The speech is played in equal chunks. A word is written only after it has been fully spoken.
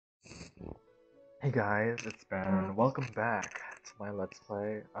Hey guys, it's Ben. Welcome back to my Let's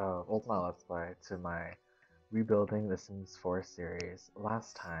Play. Well, not Let's Play, to my Rebuilding the Sims 4 series.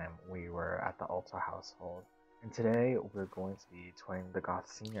 Last time we were at the Alta household, and today we're going to be touring the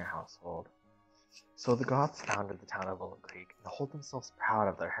Goth Sr. household. So the Goths founded the town of Willow Creek and hold themselves proud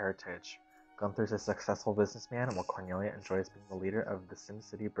of their heritage. Gunther's a successful businessman, while Cornelia enjoys being the leader of the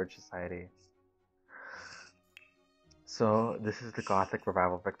SimCity Bridge Society. So this is the Gothic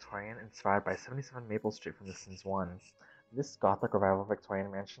Revival Victorian, inspired by 77 Maple Street from The Sims 1. This Gothic Revival Victorian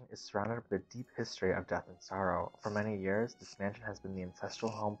mansion is surrounded with a deep history of death and sorrow. For many years, this mansion has been the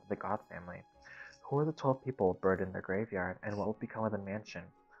ancestral home for the Goth family. Who are the 12 people buried in their graveyard, and what will become of the mansion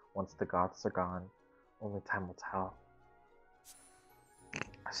once the Goths are gone? Only time will tell.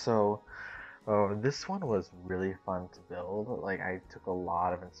 So, this one was really fun to build. Like, I took a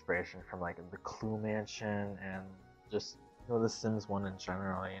lot of inspiration from like the Clue Mansion and just the Sims one in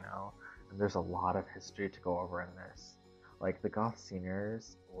general. And there's a lot of history to go over in this. Like the Goth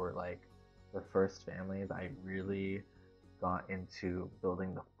Seniors were like the first family that I really got into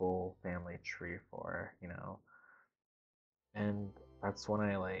building the full family tree for. And that's when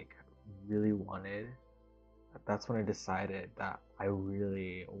I like really wanted that's when I decided that I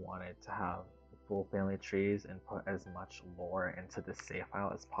really wanted to have full family trees and put as much lore into the save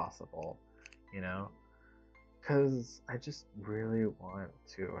file as possible, you know? Because I just really want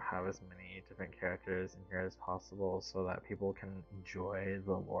to have as many different characters in here as possible so that people can enjoy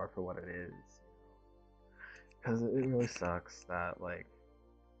the lore for what it is. Because it really sucks that, like,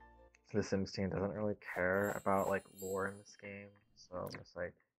 the Sims team doesn't really care about, like, lore in this game. So it's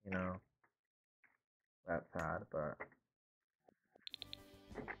like, you know, that's sad, but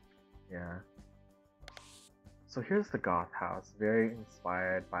yeah. So here's the Goth house, very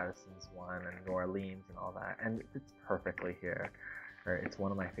inspired by The Sims 1 and New Orleans and all that, and it fits perfectly here. Right? It's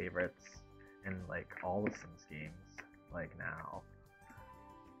one of my favorites in like all the Sims games, like now.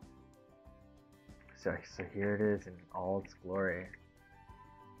 So here it is in all its glory.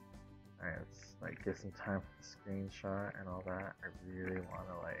 Alright, let's like give some time for the screenshot and all that. I really want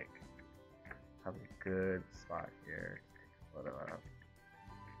to like have a good spot here to take a photo of.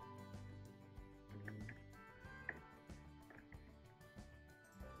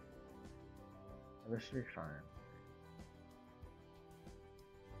 This should be fine.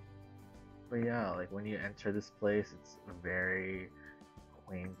 But yeah, like when you enter this place, it's very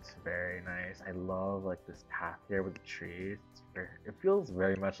quaint, very nice. I love like this path here with the trees. It feels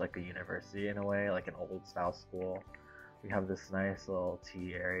very much like a university in a way, like an old style school. We have this nice little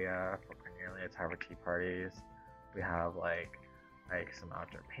tea area for Cornelia to have her tea parties. We have like some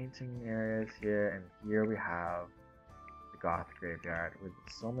outdoor painting areas here, and here we have the Goth graveyard with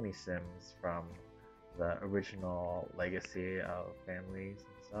so many Sims from the original legacy of families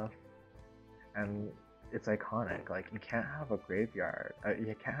and stuff. And it's iconic. Like you can't have a graveyard.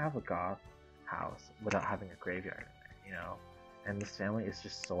 You can't have a goth house without having a graveyard in it. And this family is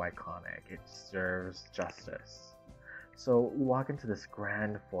just so iconic. It deserves justice. So we walk into this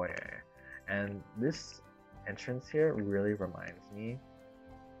grand foyer, and this entrance here really reminds me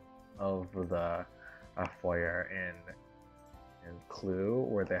of the foyer in Clue,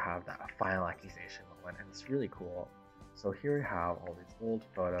 where they have that final accusation moment, and it's really cool. So here we have all these old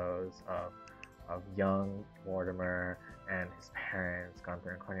photos of young Mortimer and his parents,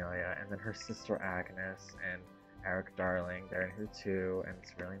 Gunther and Cornelia, and then her sister Agnes and Eric Darling. They're in here too, and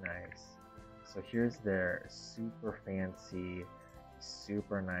it's really nice. So here's their super fancy,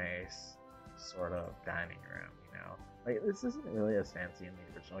 super nice sort of dining room. Like this isn't really as fancy in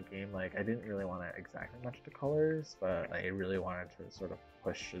the original game. Like I didn't really want to exactly match the colors, but I really wanted to sort of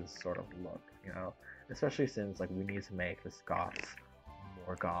push his sort of look. Especially since like we need to make this goth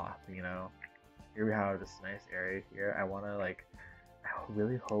more goth. Here we have this nice area here. I want to like, I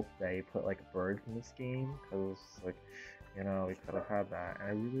really hope they put like birds in this game because like, we could have had that. And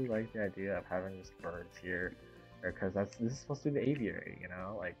I really like the idea of having just birds here because this is supposed to be the aviary.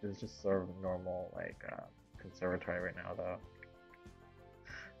 Like this is just sort of normal like conservatory right now though.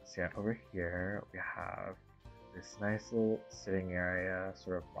 So yeah, over here we have this nice little sitting area,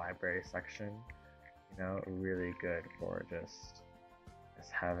 sort of library section. Really good for just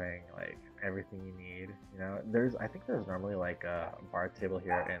having like everything you need. I think there's normally like a bar table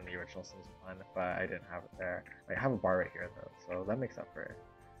here in the original Sims 1, but I didn't have it there. I have a bar right here though, so that makes up for it.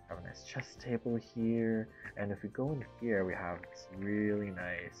 Have a nice chess table here, and if we go in here, we have this really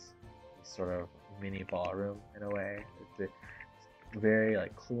nice sort of mini ballroom in a way. It's very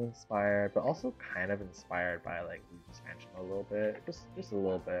like Clue inspired, but also kind of inspired by like Luigi's Mansion a little bit, just a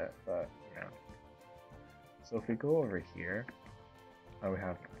little bit, but. So if we go over here, We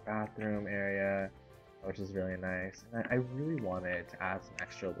have the bathroom area, which is really nice. And I really wanted to add some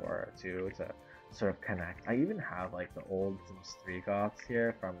extra lore too to sort of connect. I even have like the old Sims 3 goths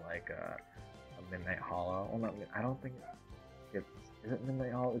here from like a Midnight Hollow. Well, not I don't think it's is it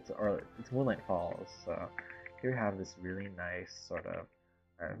Midnight Hollow? It's Moonlight Falls. So here we have this really nice sort of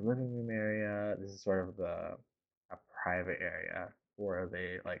living room area. This is sort of the a private area where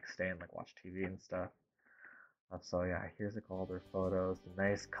they like stay and like watch TV and stuff. So yeah, here's like all their photos, the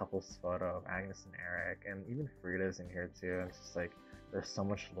nice couples photo of Agnes and Eric, and even Frida's in here too. And it's just like there's so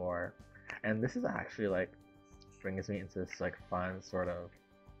much lore, and this is actually like brings me into this like fun sort of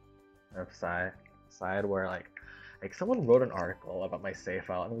side where like someone wrote an article about my save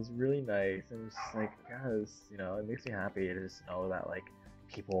file, and it was really nice, and it's just like yes, it makes me happy to just know that like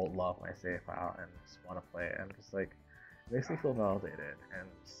people love my save file and just want to play it, and just like it makes me feel validated, and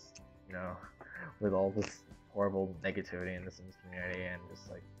just, with all this horrible negativity in the Sims community and just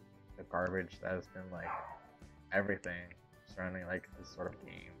like the garbage that has been like everything surrounding like this sort of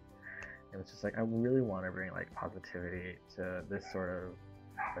game. And it's just like I really want to bring like positivity to this sort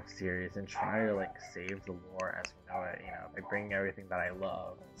of series and try to like save the lore as we know it, by bringing everything that I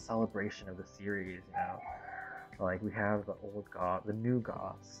love and the celebration of the series. Like we have the old goth, the new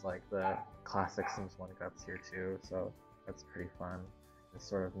goths, like the classic Sims 1 goths here too, so that's pretty fun. This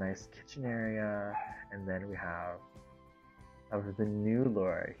sort of nice kitchen area, and then we have of the new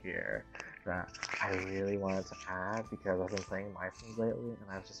lore here that I really wanted to add because I've been playing My Sims lately, and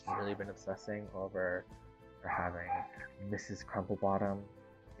I've just really been obsessing over having Mrs. Crumplebottom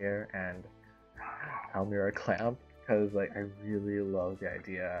here and Almira Clamp, because like I really love the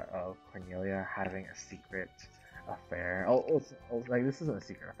idea of Cornelia having a secret affair. Like this isn't a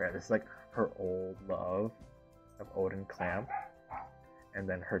secret affair. This is like her old love of Odin Clamp, and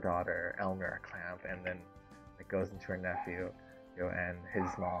then her daughter Elmira Clamp, and then it goes into her nephew, and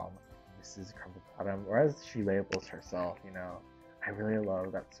his mom, Mrs. Crumplebottom, or as she labels herself. I really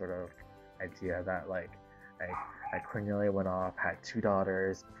love that sort of idea that like Cornelia went off, had 2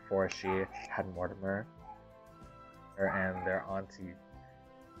 daughters before she had Mortimer, and their auntie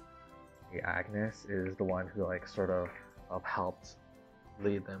Agnes is the one who like sort of helped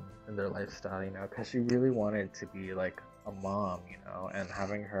lead them in their lifestyle, because she really wanted to be like a mom, and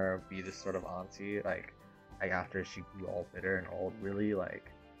having her be this sort of auntie, like after she grew all bitter and old, really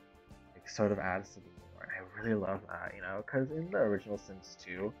like sort of adds to the lore. And I really love that, because in the original Sims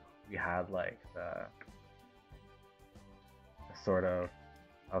 2, we had like the sort of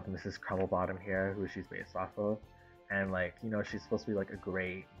Mrs. Crumplebottom here, who she's based off of, and like she's supposed to be like a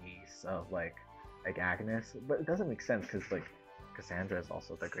great niece of like Agnes, but it doesn't make sense because like Cassandra is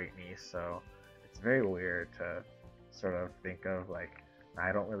also the great niece, so it's very weird to sort of think of like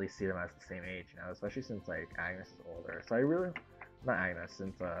I don't really see them as the same age, especially since like Agnes is older. So I really not Agnes,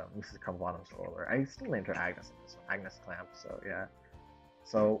 since Mrs. Crumplebottom's older. I still named her Agnes in this one, Agnes Clamp. So yeah.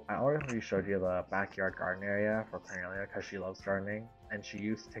 So I already showed you the backyard garden area for Cornelia because she loves gardening, and she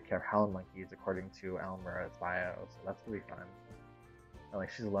used to take care of howling monkeys according to Elmira's bio, so that's really fun. And like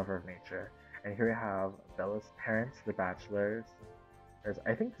she's a lover of nature. And here we have Bella's parents, the bachelors.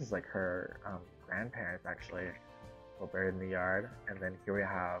 I think this is like her grandparents actually, were buried in the yard. And then here we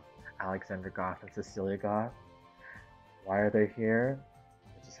have Alexander Goth and Cecilia Goth. Why are they here?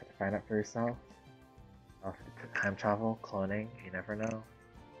 You just have to find out for yourself. Time travel, cloning, you never know.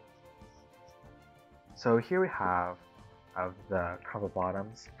 So here we have of the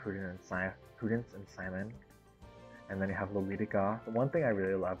Crumplebottoms, Prudence and Simon. And then you have Lolita Goth. One thing I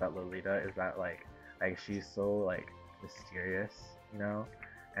really love about Lolita is that like she's so like mysterious,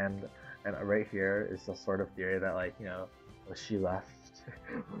 and right here is the sort of theory that like she left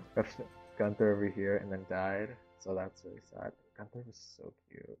Gunther over here and then died, so that's really sad. Gunther was so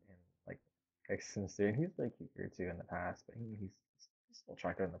cute and like sincere, and he's like cute here too in the past, but he's still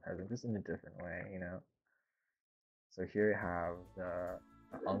attractive in the present, just in a different way. So here you have the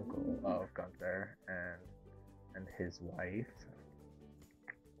uncle of Gunther and his wife,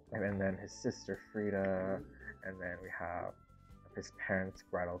 and then his sister Frida, and then we have his parents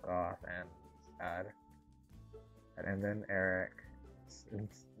Gretel Goth and his dad, and then Eric.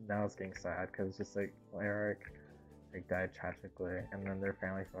 Now it's getting sad because it's just like Eric died tragically, and then their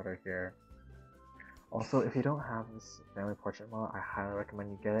family photo here. Also, if you don't have this family portrait mod, I highly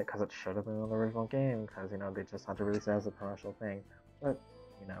recommend you get it because it should have been in the original game, because they just had to release it as a promotional thing. But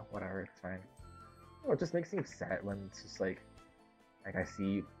whatever, it's fine. It just makes me upset when it's just like I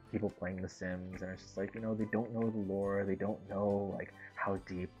see people playing The Sims and it's just like they don't know the lore, they don't know like how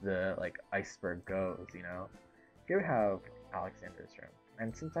deep the like iceberg goes. Here we have Alexander's room,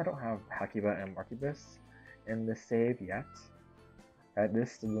 and since I don't have Hakiba and Markibus in this save yet,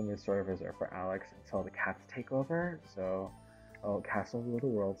 This room is sort of reserved for Alex until the cats take over. So, cats will rule the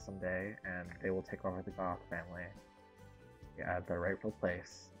world someday, and they will take over the Goth family. Yeah, the rightful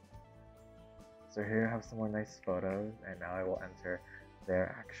place. So here I have some more nice photos, and now I will enter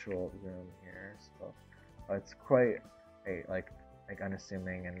their actual room here. So it's quite like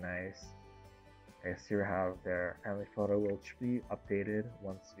unassuming and nice. Okay, so here we have their family photo, which will be updated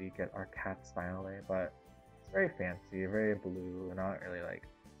once we get our cats finally. But it's very fancy, very blue, not really like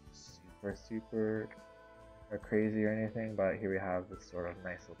super or crazy or anything. But here we have this sort of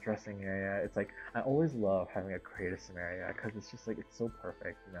nice little dressing area. It's like I always love having a creative sim area because it's just like it's so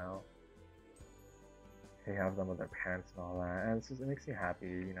perfect, you know. They have them with their parents and all that, and it makes me happy,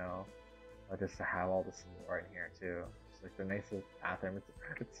 you know, just to have all this lore in here too. Just like the nicest bathroom.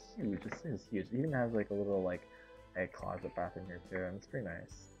 It's huge. This thing is huge. It even has like a little like a closet bathroom here too, and it's pretty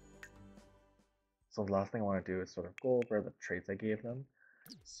nice. So the last thing I want to do is sort of go over the traits I gave them.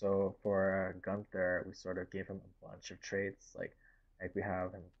 So for Gunther, we sort of gave him a bunch of traits. Like we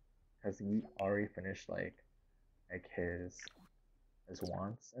have him because he already finished like his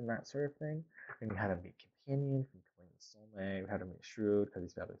wants and that sort of thing. And we had him meet Companion from Companion Soulmate. We had him meet Shrewd because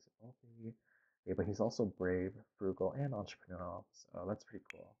he's fabulously wealthy. Yeah, but he's also brave, frugal, and entrepreneurial. So that's pretty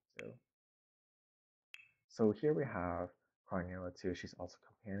cool too. So here we have Cornelia too. She's also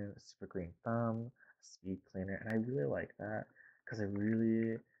Companion, a super green thumb, a speed cleaner, and I really like that because I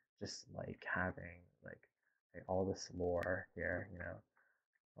really just like having like all this lore here, you know.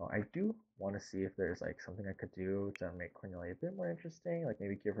 Well, I do want to see if there's like something I could do to make Cornelia a bit more interesting, like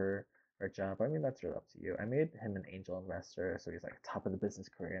maybe give her a job. I mean, that's really up to you. I made him an angel investor, so he's like top of the business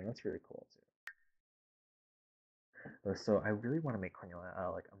career, and that's really cool too. So I really want to make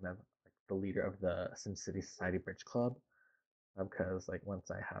Cornelia like the leader of the SimCity Society Bridge Club, because like once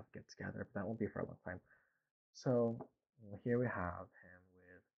I have get together, but that won't be for a long time. So here we have him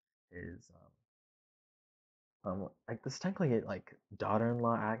with his like this technically like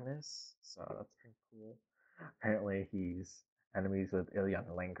daughter-in-law Agnes, so that's pretty cool. Apparently he's enemies with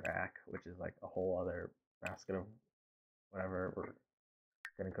Ilyana Langrak, which is like a whole other basket of whatever we're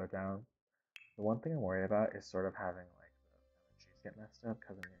gonna go down. The one thing I'm worried about is sort of having like the family trees get messed up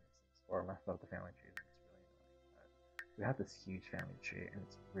because I mean Sims 4 messed up the family trees and it's really annoying. But we have this huge family tree and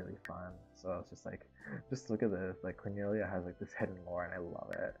it's really fun. So it's just like, just look at this. Like Cornelia has like this hidden lore and I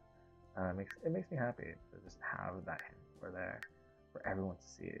love it. It makes me happy to just have that hidden lore there for everyone to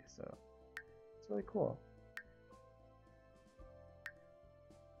see. So it's really cool.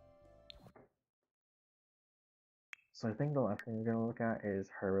 So I think the last thing we're gonna look at is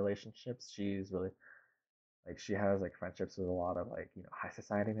her relationships. She's really like she has like friendships with a lot of like high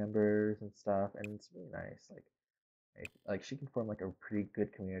society members and stuff, and it's really nice. Like she can form like a pretty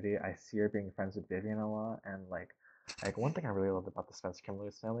good community. I see her being friends with Vivian a lot, and like one thing I really loved about the Spencer Kim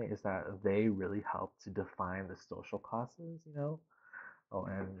Lewis family is that they really help to define the social classes. You know, oh,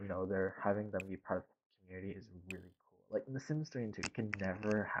 and they're having them be part of the community is really cool. Like in The Sims 3 and 2, you can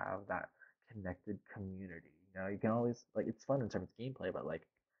never have that connected community. You can always like it's fun in terms of gameplay, but like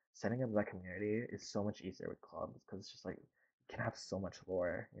setting up that community is so much easier with clubs because it's just like you can have so much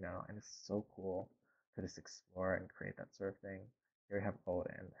lore, and it's so cool to just explore and create that sort of thing. Here we have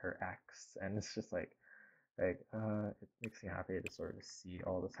Oda and her ex, and it's just it makes me happy to sort of see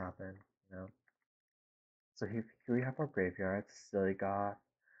all this happen, you know. So here we have our graveyard, Silly Goth,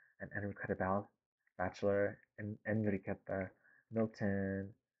 and Enriqueta Bachelor, and Enriqueta, Milton,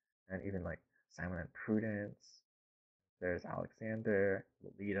 and even like Simon and Prudence. There's Alexander,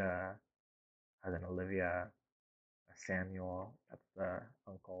 Lolita, and then Olivia, Samuel. That's the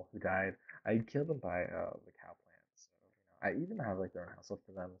uncle who died. I killed him by the cow plant. So I even have like their own household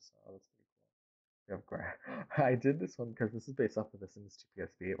for them. So that's pretty cool. We have I did this one because this is based off of The Sims 2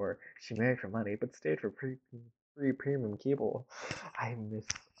 PSP, or she married for money but stayed for free premium cable. I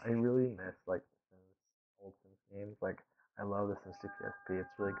really miss like the Sims, old Sims games. Like I love The Sims 2 PSP. It's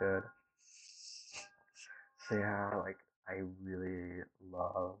really good. So yeah, like I really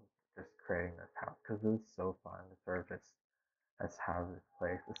love just creating this house because it was so fun to sort of just have this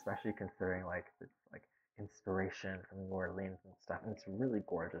place, especially considering like it's like inspiration from New Orleans and stuff, and it's really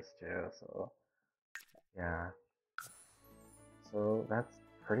gorgeous too. So yeah, so that's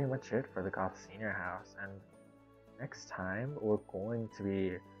pretty much it for the Goth Senior house. And next time we're going to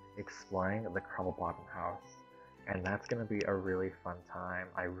be exploring the Crumble Bottom house. And that's going to be a really fun time.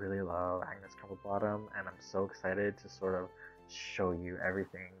 I really love Agnes Crumble Bottom, and I'm so excited to sort of show you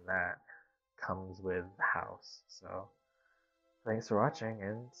everything that comes with the house. So thanks for watching,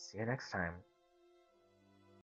 and see you next time.